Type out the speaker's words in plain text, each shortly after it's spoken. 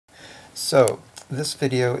So this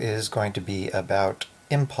video is going to be about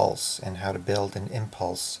impulse and how to build an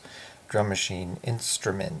impulse drum machine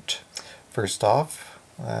instrument. First off,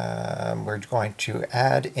 we're going to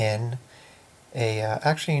add in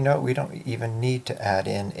actually, we don't even need to add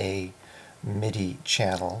in a MIDI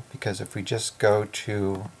channel, because if we just go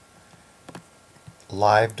to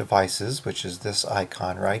live devices, which is this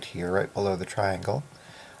icon right here, right below the triangle,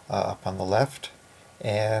 up on the left,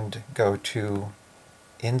 and go to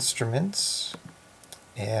instruments,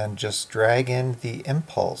 and just drag in the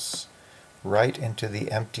impulse right into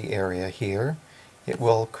the empty area here, it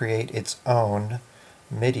will create its own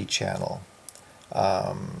MIDI channel.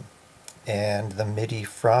 And the MIDI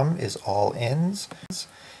from is all ins,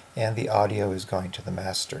 and the audio is going to the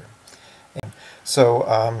master. So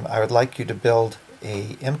I would like you to build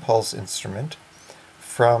a impulse instrument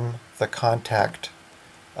from the contact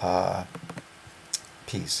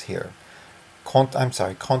piece here. I'm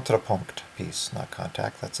sorry, contrapunkt piece, not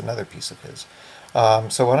contact, that's another piece of his.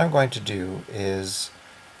 So what I'm going to do is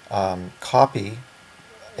copy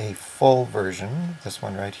a full version, this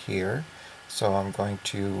one right here. So I'm going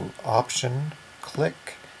to Option,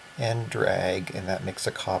 click, and drag, and that makes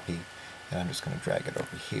a copy. And I'm just going to drag it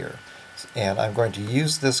over here. And I'm going to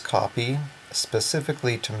use this copy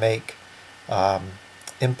specifically to make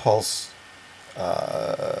impulse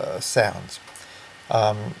sounds.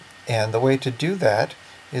 And the way to do that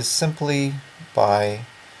is simply by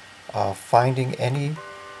finding any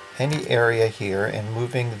area here and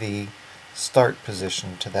moving the start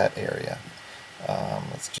position to that area.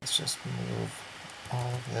 Let's just move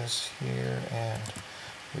all of this here, and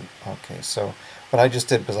okay, so what I just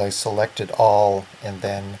did was I selected all, and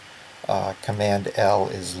then Command L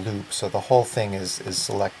is loop, so the whole thing is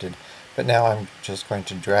selected. But now I'm just going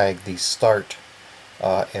to drag the start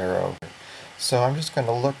arrow. So I'm just going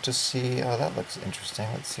to look to see, oh, that looks interesting.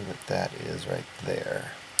 Let's see what that is right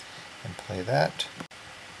there. And play that.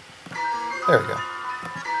 There we go.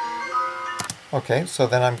 Okay, so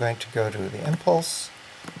then I'm going to go to the impulse.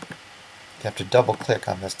 You have to double click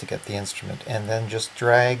on this to get the instrument, and then just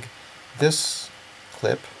drag this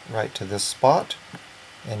clip right to this spot.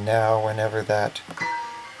 And now whenever that,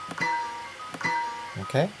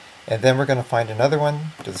 okay, and then we're going to find another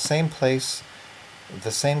one to the same place,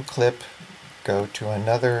 the same clip, go to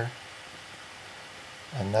another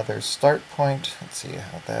start point. Let's see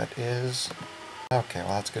how that is. Okay, well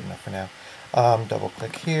that's good enough for now. Double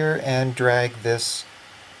click here and drag this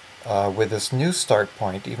with this new start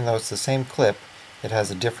point. Even though it's the same clip, it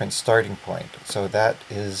has a different starting point. So that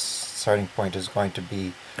starting point is going to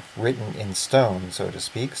be written in stone, so to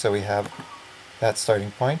speak. So we have that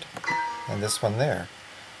starting point and this one there.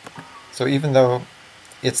 So even though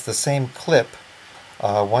it's the same clip,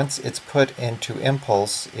 once it's put into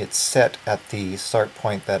impulse, it's set at the start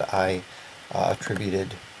point that I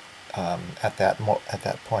attributed at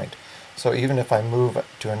that point. So even if I move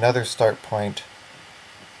to another start point,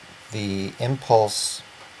 the impulse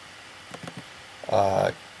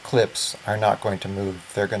clips are not going to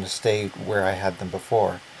move. They're going to stay where I had them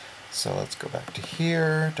before. So let's go back to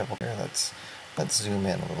here. Double here. Let's zoom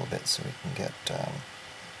in a little bit so we can get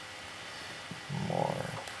more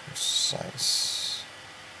precise.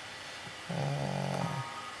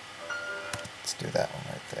 Let's do that one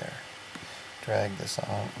right there. Drag this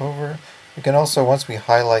on over. We can also, once we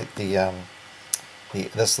highlight this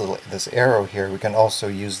arrow here, we can also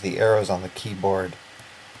use the arrows on the keyboard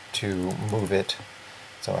to move it.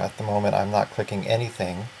 So at the moment I'm not clicking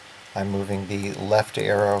anything. I'm moving the left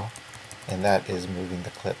arrow, and that is moving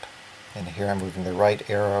the clip. And here I'm moving the right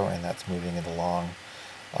arrow, and that's moving it along.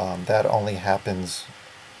 That only happens,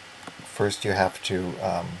 first you have to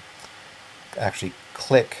actually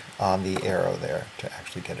click on the arrow there to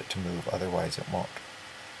actually get it to move, otherwise it won't.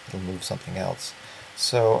 It'll move something else.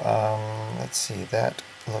 So let's see, that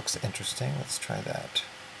looks interesting. Let's try that.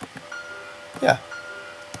 Yeah,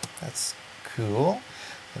 that's cool.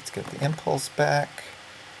 Let's get the impulse back,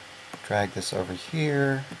 drag this over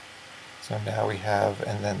here. So now we have,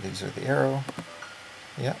 and then these are the arrow.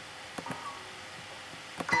 Yeah.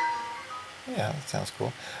 Yeah, that sounds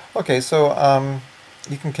cool. Okay, so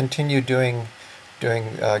you can continue getting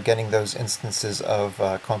those instances of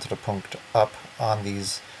contrapunkt up on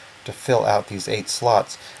these to fill out these 8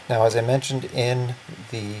 slots. Now, as I mentioned in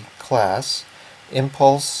the class,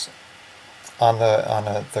 impulse on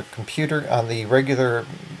the computer, on the regular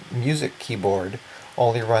music keyboard,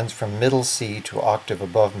 only runs from middle C to octave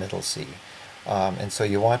above middle C. And so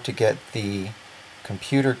you want to get the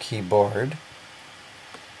computer keyboard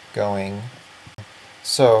going.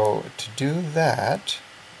 So to do that,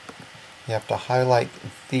 you have to highlight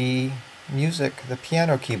the music, the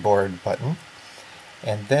piano keyboard button,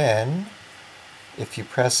 and then if you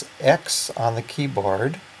press X on the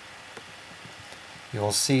keyboard, you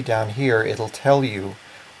will see down here it'll tell you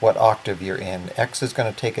what octave you're in. X is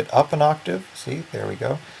going to take it up an octave. See, there we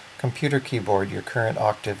go. Computer keyboard, your current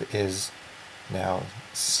octave is now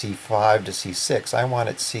C5 to C6. I want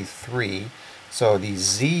it C3. So the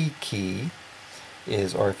Z key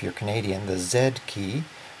is, or if you're Canadian, the Z key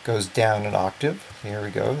goes down an octave. Here we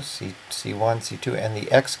go, C1, C2, and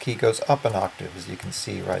the X key goes up an octave, as you can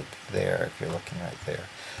see right there, if you're looking right there.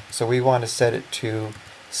 So we want to set it to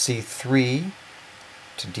C3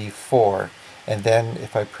 to D4, and then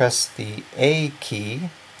if I press the A key,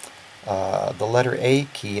 the letter A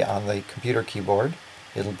key on the computer keyboard,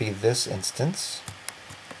 it'll be this instance.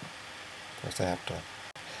 Of course I have to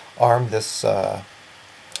arm this,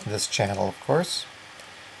 this channel, of course,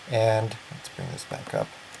 and let's bring this back up,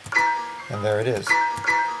 and there it is.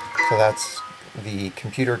 So that's the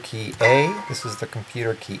computer key A, this is the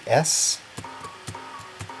computer key S,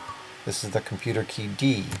 this is the computer key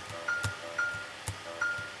D.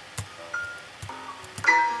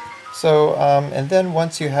 So, and then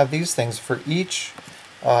once you have these things, for each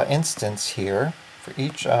instance here, for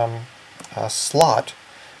each slot,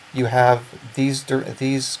 you have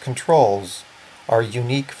these controls are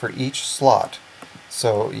unique for each slot.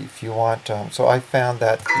 So if you want, so I found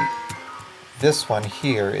that this one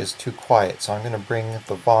here is too quiet, so I'm going to bring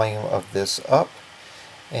the volume of this up,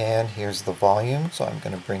 and here's the volume, so I'm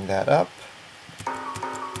going to bring that up.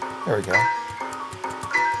 There we go.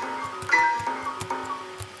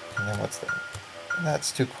 And then what's that?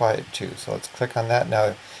 That's too quiet too, so let's click on that.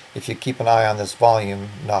 Now if you keep an eye on this volume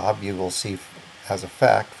knob, you will see as a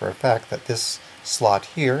fact, that this slot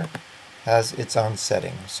here has its own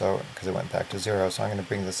setting, so because it went back to 0, so I'm going to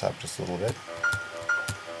bring this up just a little bit.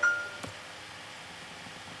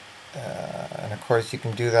 And of course you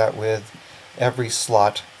can do that with every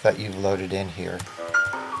slot that you've loaded in here.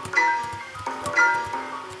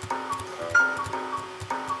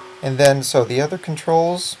 And then, so the other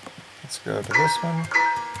controls, let's go to this one.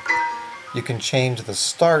 You can change the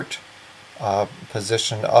start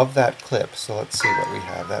position of that clip. So let's see what we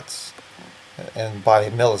have. That's and by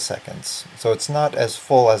milliseconds. So it's not as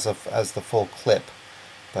full as the full clip,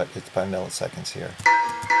 but it's by milliseconds here.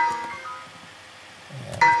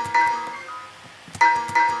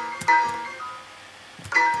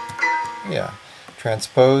 And yeah,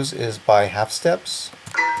 transpose is by half steps.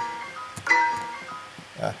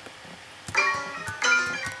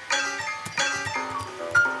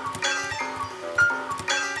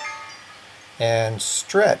 And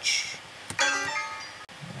stretch.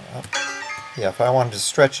 Yeah, if I wanted to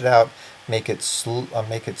stretch it out, make it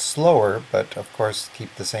slower, but of course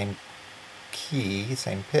keep the same key,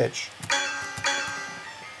 same pitch,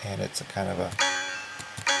 and it's a kind of a,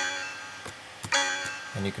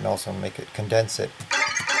 and you can also make it condense it.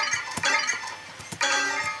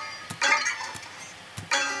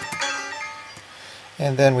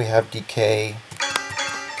 And then we have decay.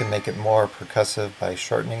 You can make it more percussive by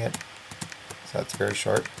shortening it. So that's very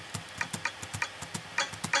short.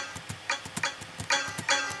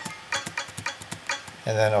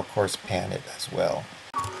 And then of course pan it as well.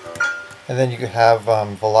 And then you can have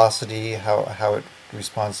velocity, how it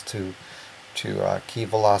responds to key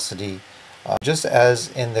velocity. Just as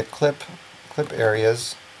in the clip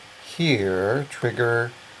areas here,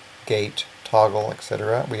 trigger, gate, toggle,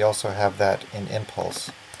 etc. We also have that in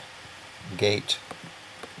impulse, gate,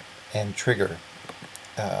 and trigger.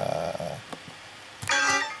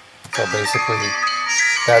 So basically,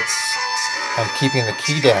 that's, I'm keeping the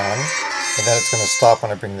key down, and then it's going to stop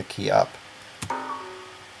when I bring the key up.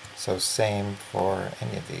 So same for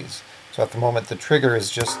any of these. So at the moment the trigger is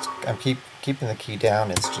just, I'm keeping the key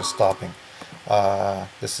down, it's just stopping.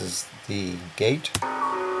 This is the gate. So,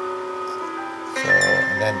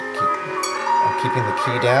 and then I'm keeping the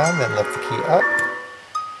key down, then lift the key up.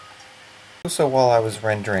 So while I was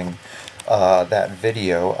rendering that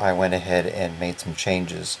video, I went ahead and made some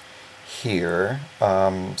changes here.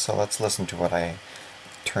 So let's listen to what I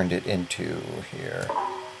turned it into here.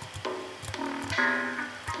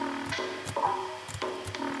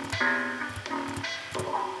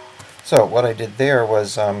 So what I did there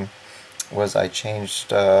was I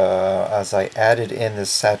changed as I added in this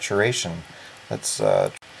saturation. Let's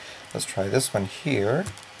try this one here,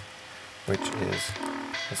 which is,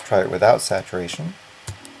 let's try it without saturation.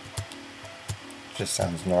 Just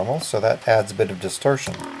sounds normal, so that adds a bit of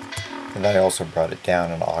distortion. And I also brought it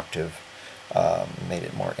down an octave, made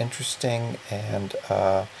it more interesting, and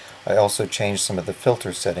I also changed some of the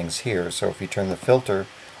filter settings here. So if you turn the filter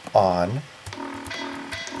on,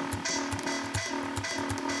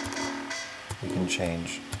 can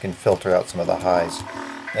change, you can filter out some of the highs,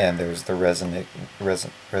 and there's the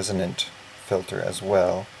resonant filter as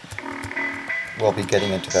well. We'll be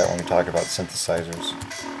getting into that when we talk about synthesizers.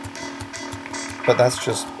 But that's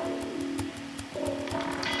just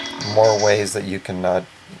more ways that you can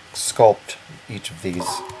sculpt each of these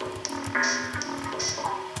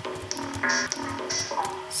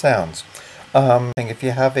sounds. If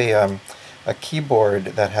you have a keyboard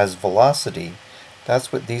that has velocity,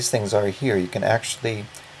 that's what these things are here. You can actually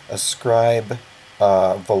ascribe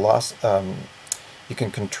you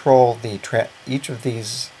can control each of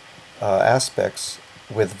these aspects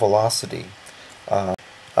with velocity.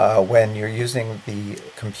 When you're using the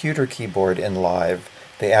computer keyboard in Live,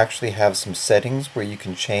 they actually have some settings where you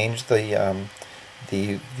can change the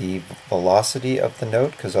velocity of the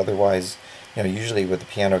note, because otherwise, usually with the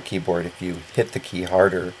piano keyboard, if you hit the key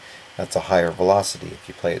harder, that's a higher velocity. If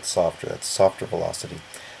you play it softer, that's a softer velocity.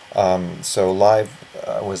 So Live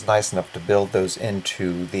was nice enough to build those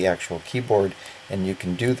into the actual keyboard, and you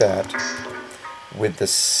can do that with the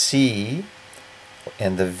C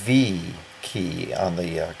and the V key on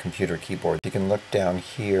the computer keyboard. You can look down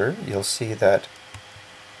here, you'll see that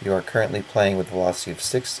you are currently playing with velocity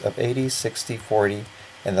of 80, 60, 40,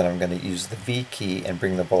 and then I'm going to use the V key and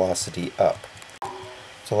bring the velocity up.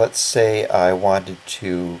 So let's say I wanted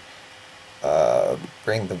to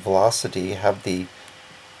bring the velocity, have the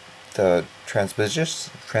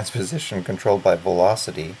transposition controlled by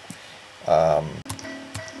velocity.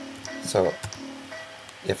 So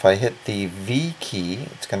if I hit the V key,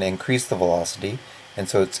 it's going to increase the velocity, and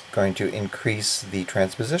so it's going to increase the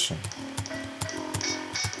transposition.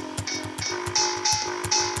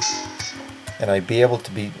 And I'd be able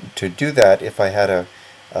to do that if I had a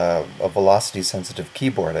velocity sensitive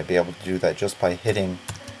keyboard. I'd be able to do that just by hitting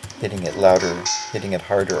it louder, hitting it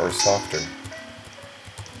harder or softer.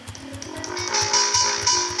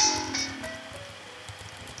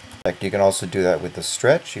 You can also do that with the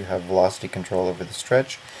stretch. You have velocity control over the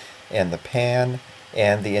stretch and the pan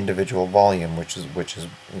and the individual volume, which is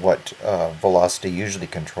what velocity usually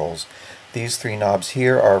controls. These three knobs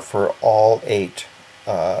here are for all 8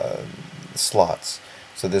 slots.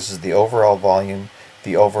 So this is the overall volume,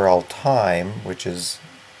 the overall time, which is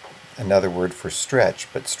another word for stretch,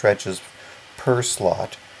 but stretch is per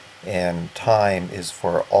slot, and time is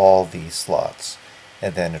for all the slots,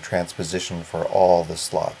 and then a transposition for all the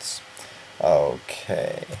slots.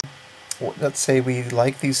 Okay, let's say we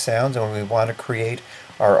like these sounds and we want to create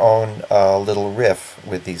our own little riff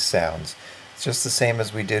with these sounds. It's just the same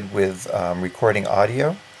as we did with recording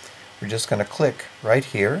audio. We're just going to click right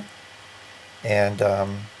here, and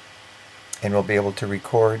we'll be able to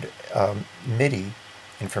record MIDI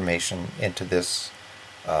information into this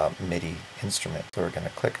MIDI instrument. So we're going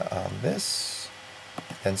to click on this,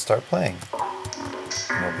 then start playing,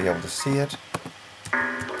 and we'll be able to see it.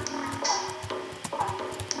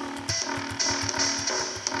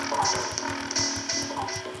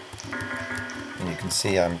 And you can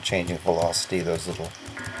see I'm changing velocity, those little.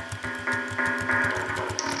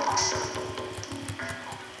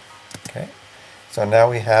 Okay, so now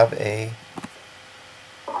we have a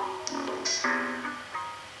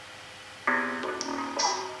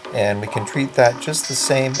and we can treat that just the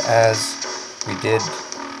same as we did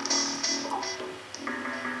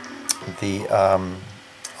the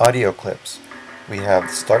audio clips. We have the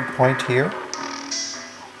start point here,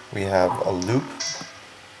 we have a loop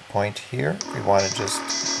point here. We want to just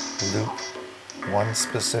loop one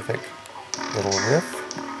specific little riff.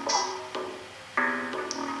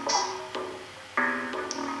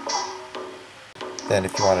 Then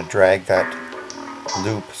if you want to drag that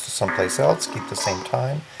loop to someplace else, keep the same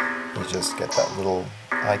time, you just get that little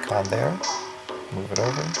icon there, move it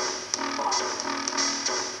over.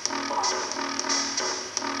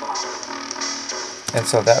 And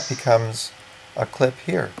so that becomes a clip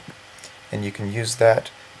here. And you can use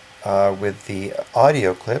that with the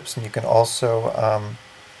audio clips, and you can also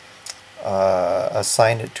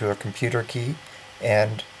assign it to a computer key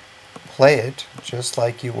and play it just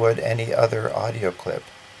like you would any other audio clip.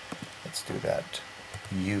 Let's do that.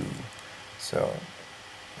 U. So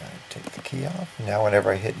take the key off. Now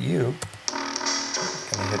whenever I hit U,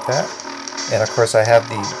 I'm going to hit that. And of course I have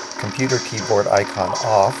the computer keyboard icon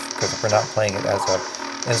off because we're not playing it as an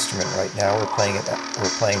instrument right now. We're playing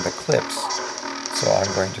the clips. So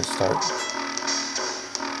I'm going to start.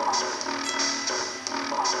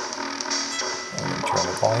 I'm going to turn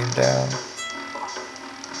the volume down.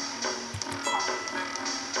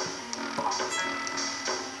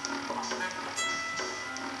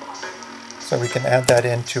 So we can add that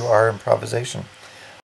into our improvisation.